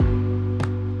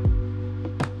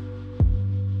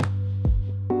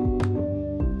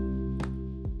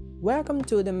Welcome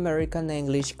to the American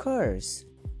English course.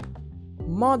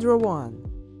 Module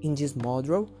 1. In this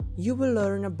module, you will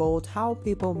learn about how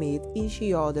people meet each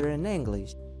other in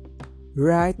English.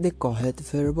 Write the correct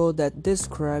verbal that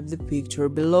describe the picture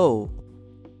below.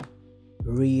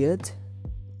 Read,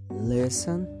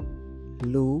 listen,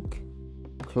 look,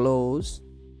 close,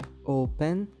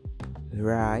 open,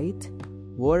 write,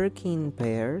 work in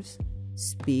pairs,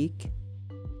 speak,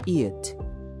 eat.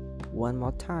 One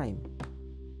more time.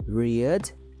 Read,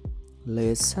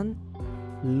 listen,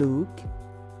 look,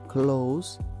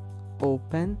 close,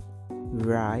 open,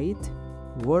 write,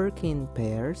 work in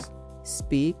pairs,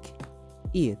 speak,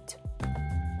 eat.